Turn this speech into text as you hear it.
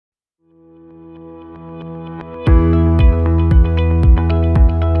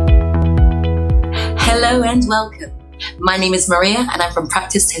Hello and welcome. My name is Maria and I'm from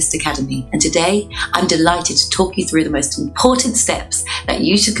Practice Test Academy, and today I'm delighted to talk you through the most important steps that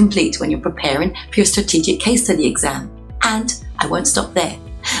you should complete when you're preparing for your strategic case study exam. And I won't stop there.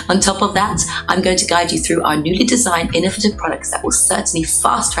 On top of that, I'm going to guide you through our newly designed innovative products that will certainly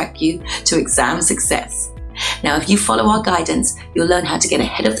fast track you to exam success. Now, if you follow our guidance, you'll learn how to get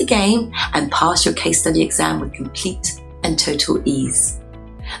ahead of the game and pass your case study exam with complete and total ease.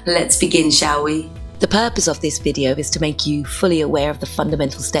 Let's begin, shall we? The purpose of this video is to make you fully aware of the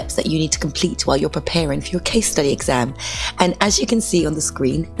fundamental steps that you need to complete while you're preparing for your case study exam. And as you can see on the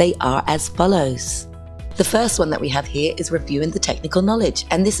screen, they are as follows. The first one that we have here is reviewing the technical knowledge.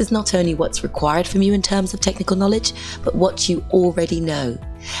 And this is not only what's required from you in terms of technical knowledge, but what you already know.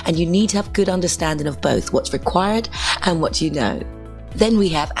 And you need to have good understanding of both what's required and what you know. Then we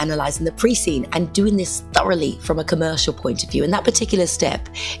have analysing the pre-scene and doing this thoroughly from a commercial point of view. In that particular step,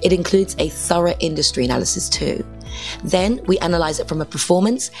 it includes a thorough industry analysis too. Then we analyse it from a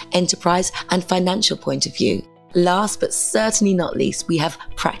performance, enterprise and financial point of view. Last but certainly not least, we have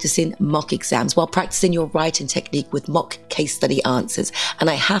practicing mock exams while practicing your writing technique with mock case study answers. And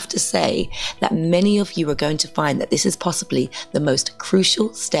I have to say that many of you are going to find that this is possibly the most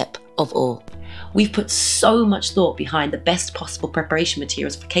crucial step of all. We've put so much thought behind the best possible preparation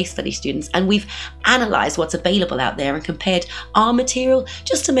materials for case study students, and we've analysed what's available out there and compared our material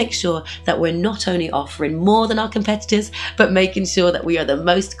just to make sure that we're not only offering more than our competitors, but making sure that we are the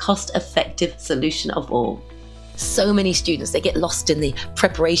most cost-effective solution of all. So many students, they get lost in the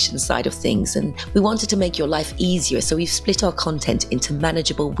preparation side of things, and we wanted to make your life easier, so we've split our content into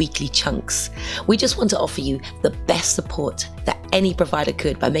manageable weekly chunks. We just want to offer you the best support that any provider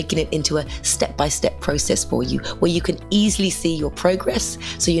could by making it into a step-by-step process for you, where you can easily see your progress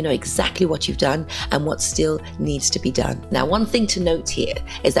so you know exactly what you've done and what still needs to be done. Now, one thing to note here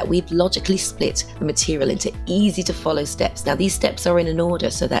is that we've logically split the material into easy to follow steps. Now, these steps are in an order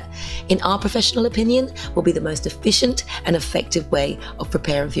so that, in our professional opinion, will be the most efficient and effective way of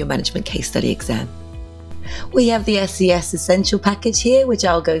preparing for your management case study exam. We have the SCS Essential package here, which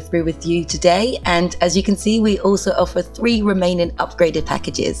I'll go through with you today. And as you can see, we also offer 3 remaining upgraded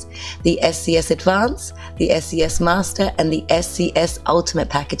packages: the SCS Advanced, the SCS Master, and the SCS Ultimate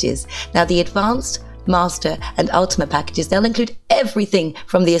packages. Now, the Advanced, Master, and Ultimate packages, they'll include everything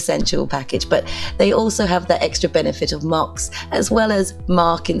from the Essential package, but they also have the extra benefit of mocks, as well as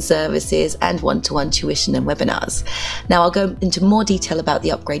marking services and one-to-one tuition and webinars. Now, I'll go into more detail about the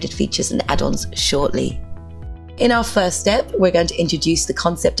upgraded features and add-ons shortly. In our first step, we're going to introduce the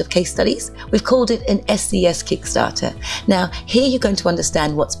concept of case studies. We've called it an SCS Kickstarter. Now, here you're going to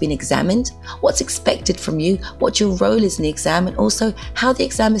understand what's been examined, what's expected from you, what your role is in the exam, and also how the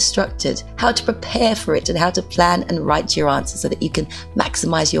exam is structured, how to prepare for it, and how to plan and write your answers so that you can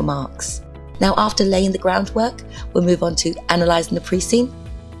maximize your marks. Now, after laying the groundwork, we'll move on to analyzing the pre-scene.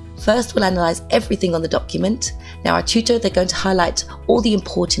 First, we'll analyse everything on the document. Now, our tutor, they're going to highlight all the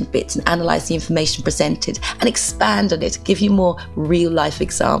important bits and analyse the information presented and expand on it, give you more real-life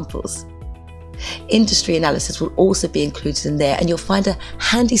examples. Industry analysis will also be included in there, and you'll find a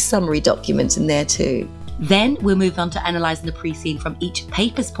handy summary document in there too. Then we'll move on to analysing the pre-scene from each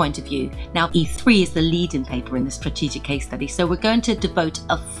paper's point of view. Now, E3 is the lead-in paper in the strategic case study, so we're going to devote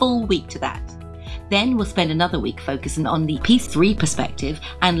a full week to that. Then we'll spend another week focusing on the P3 perspective,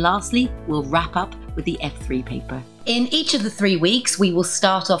 and lastly, we'll wrap up with the F3 paper. In each of the 3 weeks, we will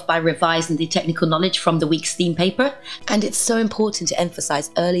start off by revising the technical knowledge from the week's theme paper. And it's so important to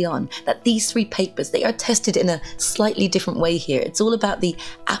emphasize early on that these 3 papers, they are tested in a slightly different way here. It's all about the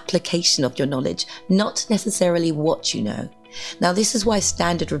application of your knowledge, not necessarily what you know. Now, this is why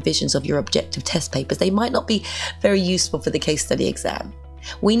standard revisions of your objective test papers, they might not be very useful for the case study exam.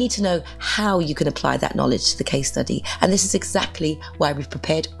 We need to know how you can apply that knowledge to the case study, and this is exactly why we've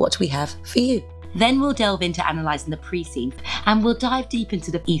prepared what we have for you. Then we'll delve into analysing the pre-scene, and we'll dive deep into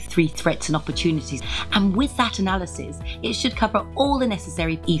the E3 threats and opportunities. And with that analysis, it should cover all the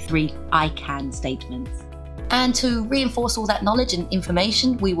necessary E3 I can statements. And to reinforce all that knowledge and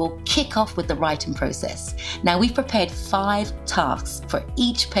information, we will kick off with the writing process. Now, we've prepared 5 tasks for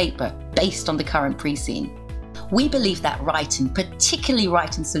each paper based on the current pre-scene. We believe that writing, particularly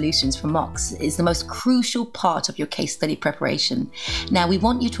writing solutions for mocks, is the most crucial part of your case study preparation. Now, we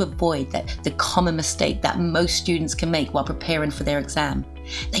want you to avoid the common mistake that most students can make while preparing for their exam.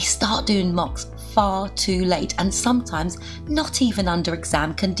 They start doing mocks far too late, and sometimes not even under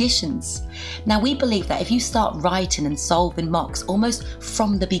exam conditions. Now, we believe that if you start writing and solving mocks almost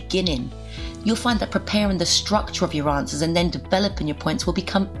from the beginning, you'll find that preparing the structure of your answers and then developing your points will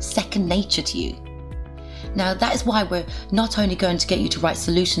become second nature to you. Now, that is why we're not only going to get you to write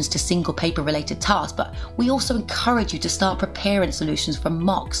solutions to single paper related tasks, but we also encourage you to start preparing solutions for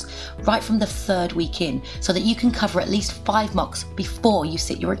mocks right from the 3rd week in, so that you can cover at least 5 mocks before you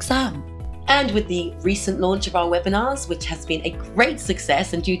sit your exam. And with the recent launch of our webinars, which has been a great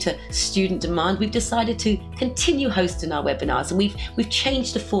success, and due to student demand, we've decided to continue hosting our webinars, and we've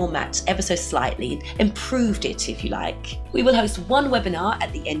changed the format ever so slightly and improved it, if you like. We will host one webinar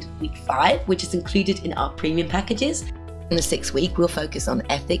at the end of week 5, which is included in our premium packages. In the 6th week, we'll focus on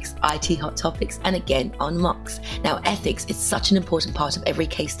ethics, IT hot topics, and again on mocks. Now, ethics is such an important part of every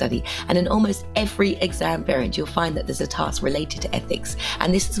case study, and in almost every exam variant, you'll find that there's a task related to ethics,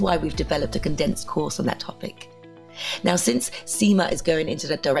 and this is why we've developed a condensed course on that topic. Now, since CIMA is going into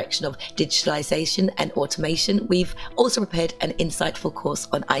the direction of digitalization and automation, we've also prepared an insightful course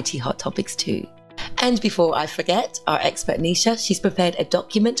on IT hot topics too. And before I forget, our expert Nisha, she's prepared a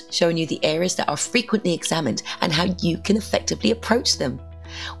document showing you the areas that are frequently examined and how you can effectively approach them.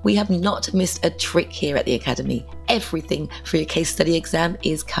 We have not missed a trick here at the Academy. Everything for your case study exam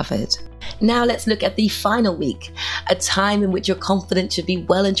is covered. Now let's look at the final week, a time in which your confidence should be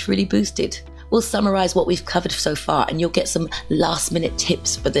well and truly boosted. We'll summarize what we've covered so far, and you'll get some last-minute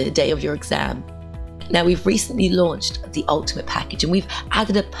tips for the day of your exam. Now, we've recently launched the Ultimate Package, and we've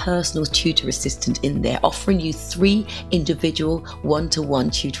added a personal tutor assistant in there, offering you 3 individual one-to-one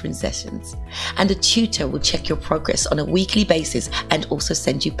tutoring sessions. And a tutor will check your progress on a weekly basis and also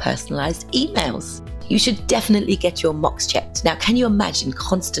send you personalized emails. You should definitely get your mocks checked. Now, can you imagine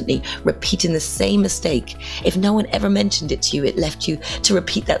constantly repeating the same mistake? If no one ever mentioned it to you, it left you to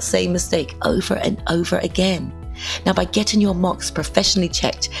repeat that same mistake over and over again. Now, by getting your mocks professionally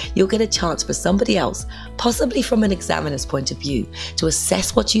checked, you'll get a chance for somebody else, possibly from an examiner's point of view, to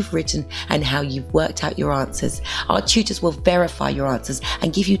assess what you've written and how you've worked out your answers. Our tutors will verify your answers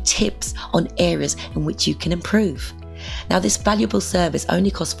and give you tips on areas in which you can improve. Now, this valuable service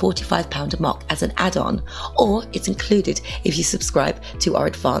only costs £45 a mock as an add-on, or it's included if you subscribe to our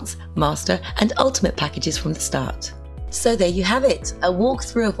Advanced, Master and Ultimate packages from the start. So there you have it, a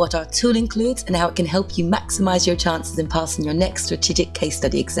walkthrough of what our tool includes and how it can help you maximize your chances in passing your next strategic case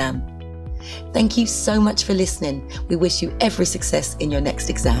study exam. Thank you so much for listening. We wish you every success in your next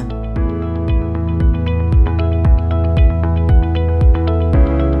exam.